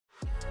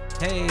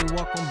Hey,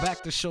 welcome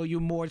back to Show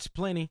You More It's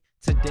Plenty.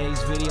 Today's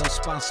video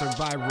sponsored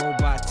by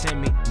Robot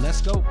TEMI.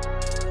 Let's go.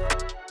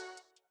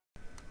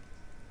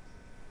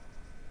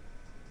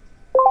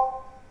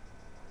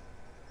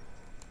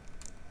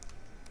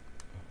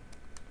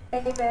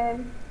 Hey,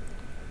 Ben.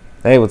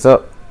 Hey, what's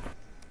up?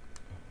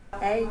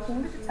 Hey, can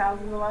you put the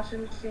towels in the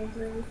washing machine,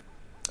 please?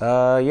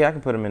 Yeah, I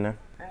can put them in there.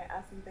 Alright,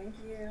 awesome. Thank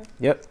you.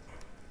 Yep.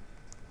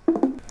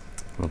 I'm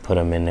gonna put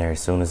them in there as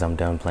soon as I'm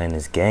done playing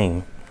this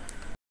game.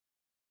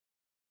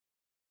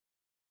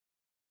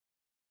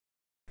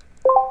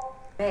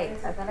 Hey,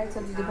 I thought I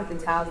told you to put the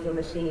towels in the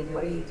machine.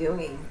 What are you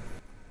doing?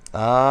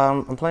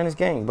 I'm playing this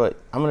game, but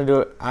I'm gonna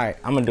do it. All right,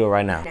 I'm gonna do it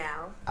right now.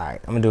 All right,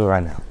 I'm gonna do it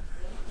right now.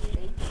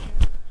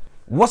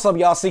 What's up,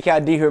 y'all?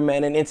 CKid here,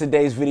 man, and in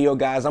today's video,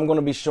 guys, I'm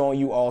gonna be showing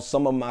you all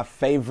some of my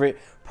favorite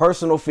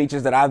personal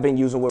features that I've been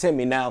using with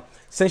TEMI. Now,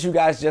 since you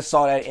guys just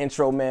saw that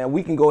intro, man,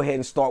 we can go ahead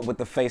and start with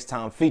the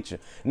FaceTime feature.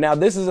 Now,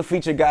 this is a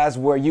feature, guys,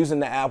 where using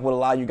the app will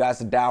allow you guys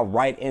to dial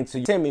right into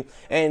TEMI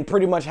and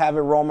pretty much have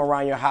it roam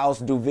around your house,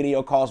 do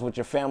video calls with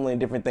your family and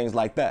different things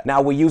like that.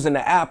 Now, we're using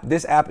the app.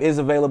 This app is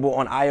available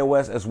on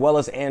iOS as well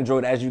as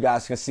Android, as you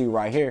guys can see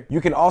right here.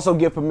 You can also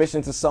give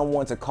permission to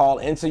someone to call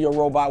into your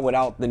robot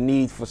without the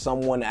need for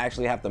someone to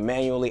actually have to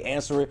manually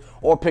answer it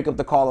or pick up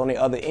the call on the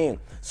other end.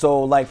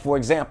 So, like, for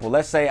example,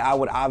 let's say I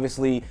would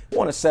obviously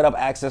want to set up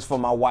access for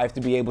my wife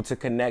to be able to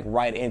connect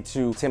right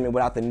into TEMI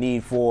without the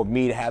need for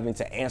me having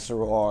to answer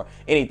or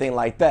anything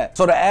like that.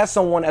 So to add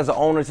someone as an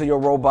owner to your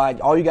robot,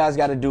 all you guys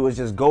got to do is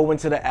just go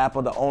into the app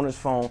of the owner's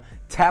phone,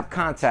 tap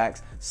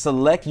contacts,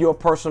 select your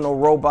personal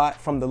robot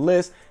from the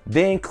list,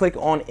 then click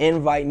on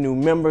invite new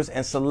members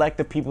and select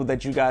the people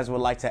that you guys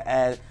would like to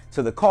add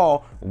to the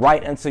call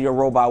right into your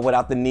robot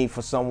without the need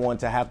for someone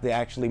to have to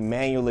actually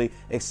manually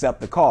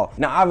accept the call.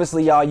 Now,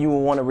 obviously, y'all, you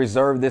will want to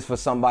reserve this for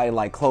somebody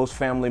like close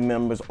family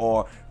members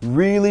or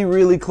really,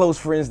 really close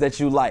friends that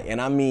you like. And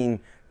I mean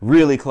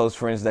really close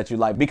friends that you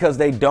like, because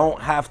they don't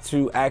have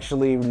to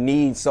actually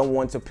need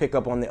someone to pick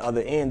up on the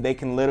other end. They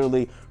can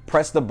literally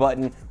press the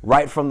button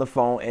right from the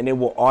phone and it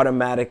will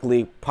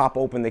automatically pop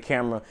open the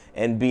camera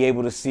and be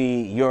able to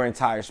see your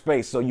entire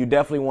space. So you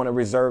definitely want to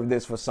reserve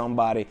this for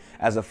somebody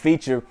as a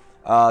feature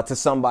to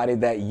somebody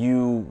that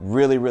you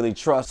really, really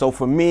trust. So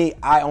for me,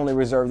 I only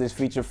reserve this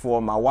feature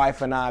for my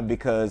wife and I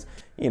because,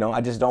 you know,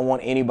 I just don't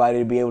want anybody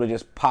to be able to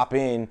just pop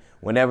in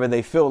whenever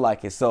they feel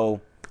like it.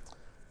 So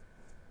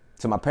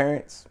to my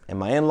parents and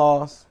my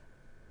in-laws,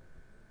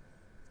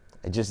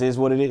 it just is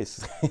what it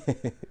is.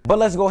 But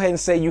let's go ahead and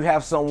say you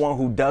have someone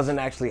who doesn't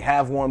actually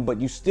have one, but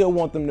you still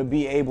want them to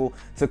be able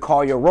to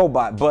call your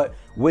robot. But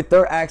with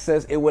their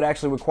access, it would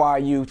actually require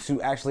you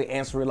to actually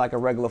answer it like a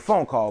regular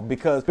phone call,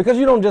 because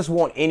you don't just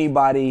want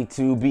anybody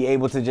to be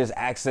able to just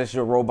access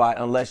your robot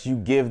unless you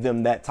give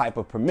them that type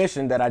of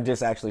permission that I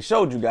just actually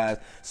showed you guys.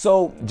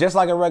 So just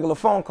like a regular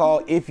phone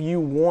call, if you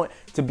want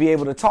to be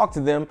able to talk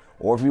to them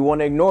or if you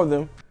want to ignore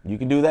them, you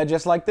can do that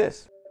just like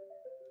this.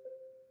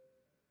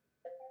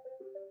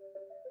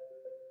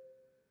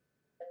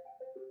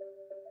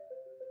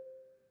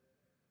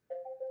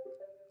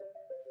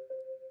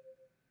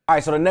 All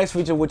right, so the next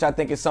feature, which I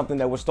think is something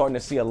that we're starting to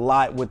see a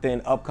lot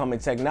within upcoming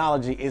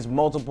technology, is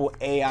multiple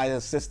AI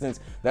assistants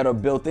that are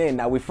built in.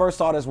 Now, we first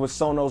saw this with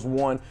Sonos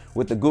One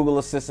with the Google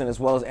Assistant as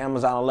well as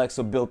Amazon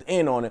Alexa built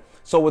in on it.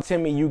 So with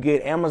TEMI, you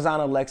get Amazon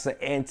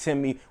Alexa and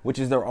TEMI, which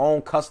is their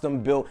own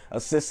custom built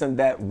assistant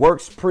that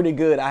works pretty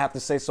good, I have to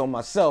say so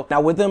myself.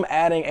 Now, with them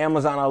adding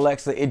Amazon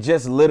Alexa, it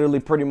just literally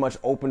pretty much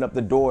opened up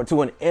the door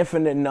to an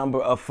infinite number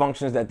of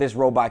functions that this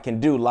robot can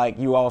do, like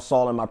you all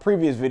saw in my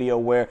previous video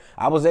where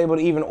I was able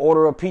to even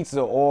order a pizza,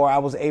 or I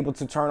was able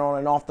to turn on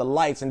and off the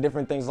lights and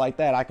different things like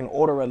that. I can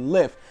order a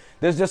lift.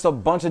 There's just a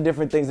bunch of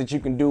different things that you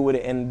can do with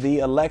it, and the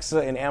Alexa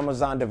and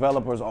Amazon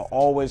developers are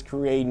always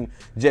creating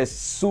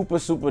just super,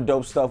 super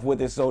dope stuff with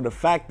it. So the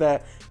fact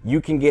that you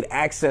can get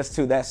access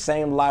to that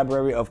same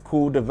library of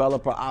cool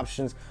developer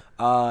options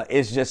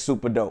is just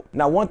super dope.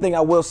 Now, one thing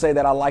I will say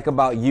that I like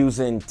about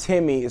using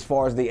TEMI as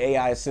far as the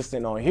AI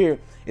assistant on here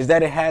is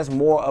that it has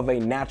more of a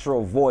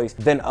natural voice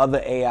than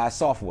other AI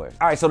software.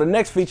 All right, so the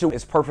next feature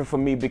is perfect for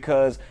me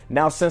because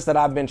now, since that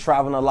I've been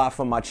traveling a lot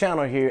for my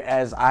channel here,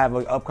 as I have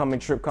an upcoming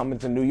trip coming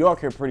to New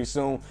York here pretty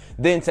soon,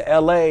 then to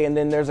LA, and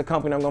then there's a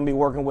company I'm gonna be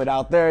working with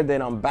out there,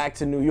 then I'm back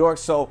to New York.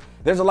 So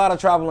there's a lot of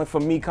traveling for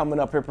me coming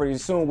up here pretty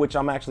soon, which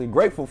I'm actually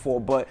grateful for.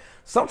 But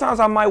sometimes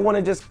I might want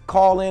to just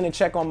call in and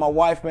check on my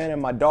wife, man,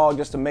 and my dog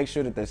just to make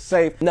sure that they're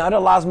safe. Now, it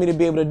allows me to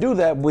be able to do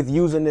that with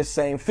using this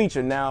same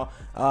feature now,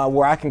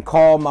 where I can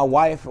call my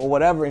wife or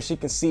whatever and she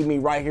can see me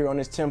right here on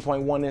this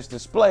 10.1-inch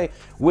display,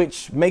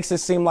 which makes it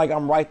seem like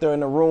I'm right there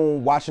in the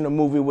room watching a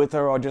movie with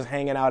her or just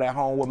hanging out at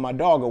home with my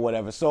dog or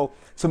whatever. So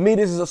to me,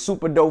 this is a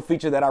super dope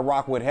feature that I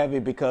rock with heavy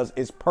because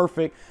it's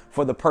perfect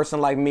for the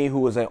person like me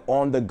who is an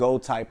on-the-go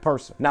type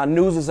person. Now,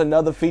 news is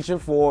another feature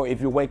for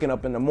if you're waking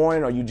up in the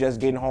morning or you just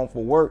getting home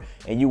from work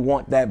and you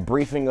want that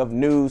briefing of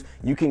news.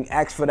 You can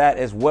ask for that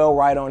as well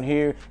right on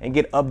here and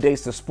get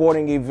updates to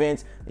sporting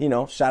events. You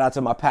know, shout out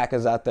to my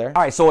Packers out there.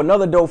 All right, so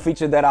another dope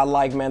feature that I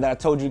like, man, that I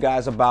told you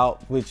guys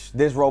about, which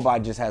this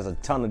robot just has a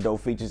ton of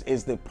dope features,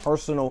 is the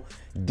personal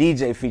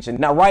DJ feature.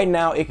 Now, right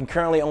now, it can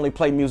currently only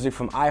play music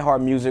from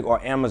iHeartMusic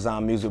or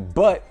Amazon Music,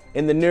 but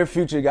in the near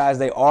future, guys,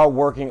 they are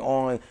working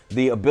on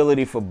the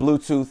ability for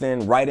Bluetooth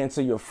in right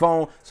into your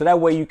phone, so that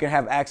way you can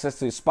have access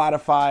to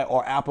Spotify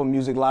or Apple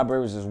Music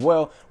libraries as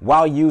well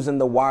while using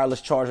the wireless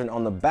charging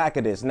on the back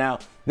of this. Now,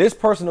 this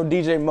personal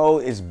DJ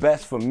mode is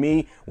best for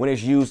me when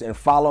it's used in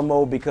follow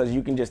mode, because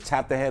you can just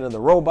tap the head of the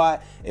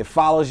robot, it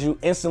follows you,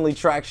 instantly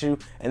tracks you,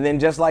 and then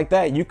just like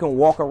that, you can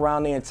walk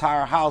around the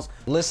entire house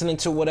listening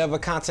to whatever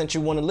content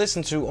you want to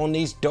listen to on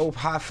these dope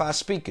hi-fi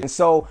speakers.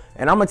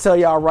 And I'm gonna tell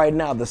y'all right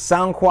now, the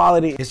sound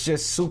quality is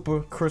just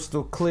super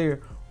crystal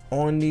clear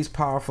on these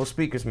powerful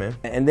speakers, man.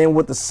 And then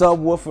with the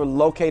subwoofer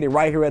located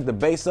right here at the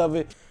base of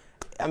it,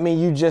 I mean,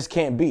 you just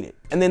can't beat it.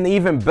 And then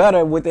even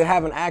better, with it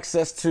having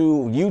access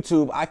to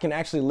YouTube, I can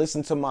actually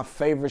listen to my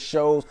favorite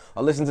shows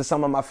or listen to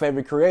some of my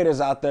favorite creators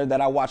out there that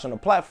I watch on the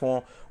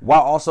platform while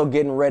also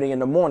getting ready in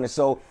the morning.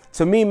 So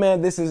to me,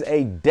 man, this is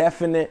a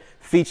definite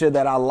feature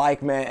that I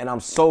like, man. And I'm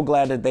so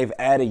glad that they've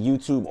added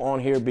YouTube on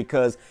here,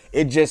 because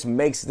it just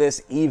makes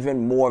this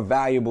even more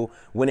valuable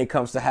when it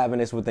comes to having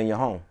this within your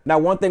home. Now,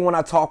 one thing when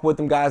I talk with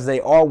them, guys, they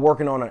are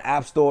working on an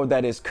app store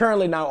that is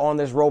currently not on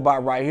this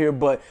robot right here,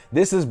 but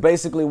this is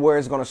basically where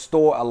it's going to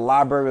store a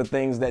library of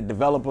things that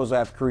developers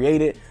have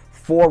created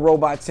for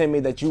Robot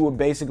TEMI that you would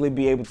basically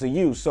be able to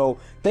use. So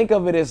think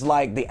of it as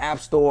like the App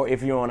Store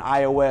if you're on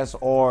iOS,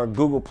 or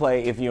Google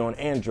Play if you're on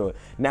Android.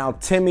 Now,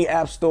 TEMI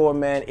App Store,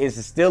 man,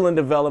 is still in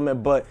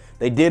development, but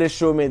they did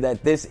assure me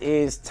that this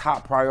is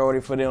top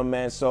priority for them,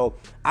 man. So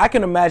I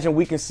can imagine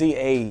we can see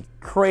a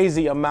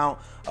crazy amount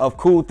of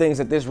cool things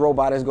that this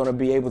robot is going to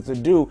be able to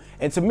do.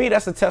 And to me,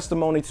 that's a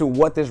testimony to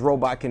what this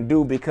robot can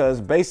do,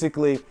 because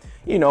basically,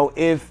 you know,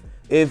 if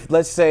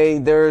let's say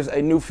there's a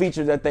new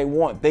feature that they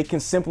want, they can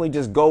simply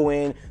just go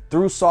in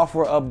through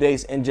software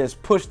updates and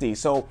just push these.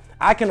 So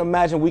I can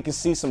imagine we can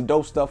see some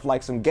dope stuff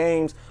like some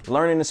games,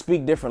 learning to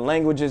speak different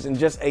languages, and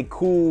just a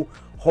cool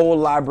whole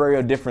library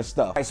of different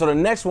stuff. All right, so the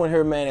next one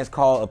here, man, is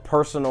called a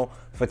personal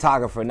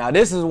photographer. Now,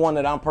 this is one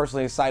that I'm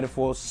personally excited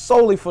for,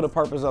 solely for the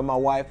purpose of my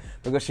wife,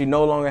 because she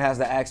no longer has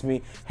to ask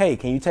me, hey,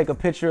 can you take a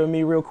picture of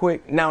me real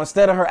quick? Now,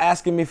 instead of her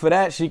asking me for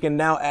that, she can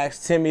now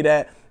ask TEMI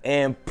that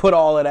and put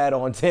all of that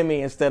on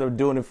TEMI instead of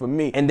doing it for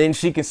me. And then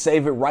she can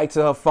save it right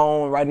to her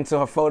phone, right into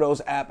her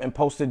Photos app, and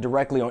post it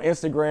directly on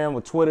Instagram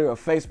or Twitter or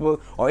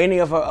Facebook or any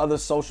of her other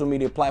social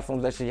media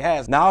platforms that she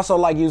has. Now, I also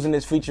like using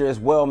this feature as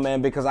well,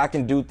 man, because I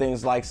can do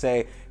things like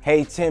say,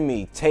 hey,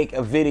 TEMI, take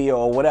a video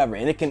or whatever,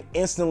 and it can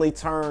instantly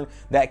turn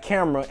that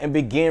camera and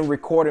begin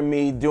recording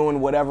me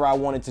doing whatever I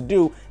wanted to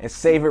do and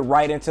save it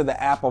right into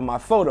the app on my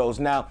photos.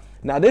 Now,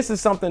 this is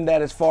something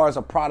that, as far as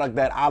a product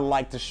that I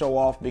like to show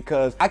off,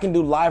 because I can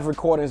do live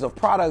recordings of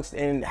products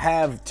and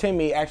have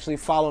TEMI actually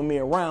follow me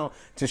around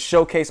to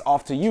showcase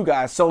off to you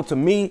guys. So to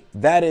me,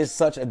 that is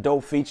such a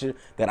dope feature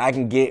that I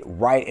can get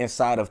right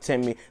inside of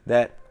TEMI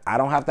that I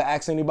don't have to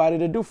ask anybody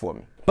to do for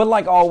me. But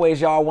like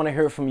always, y'all, I want to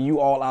hear from you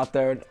all out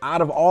there.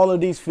 Out of all of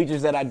these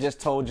features that I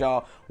just told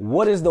y'all,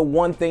 what is the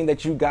one thing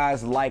that you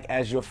guys like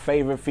as your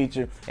favorite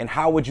feature, and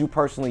how would you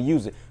personally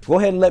use it? Go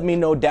ahead and let me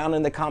know down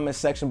in the comment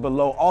section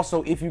below.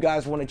 Also, if you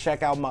guys want to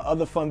check out my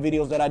other fun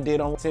videos that I did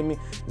on TEMI,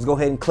 just go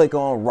ahead and click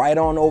on right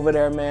on over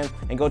there, man,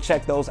 and go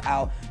check those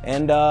out.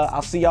 And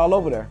I'll see y'all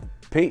over there.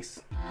 Peace.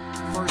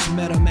 First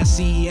met them at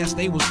CES,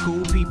 they was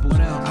cool people.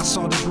 I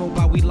saw this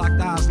robot, we locked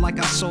eyes like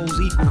our souls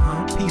equal.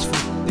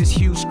 Peaceful, this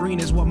huge screen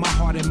is what my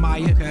heart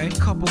admired.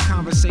 Couple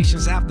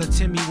conversations after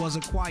TEMI was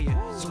acquired.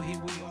 So here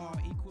we are.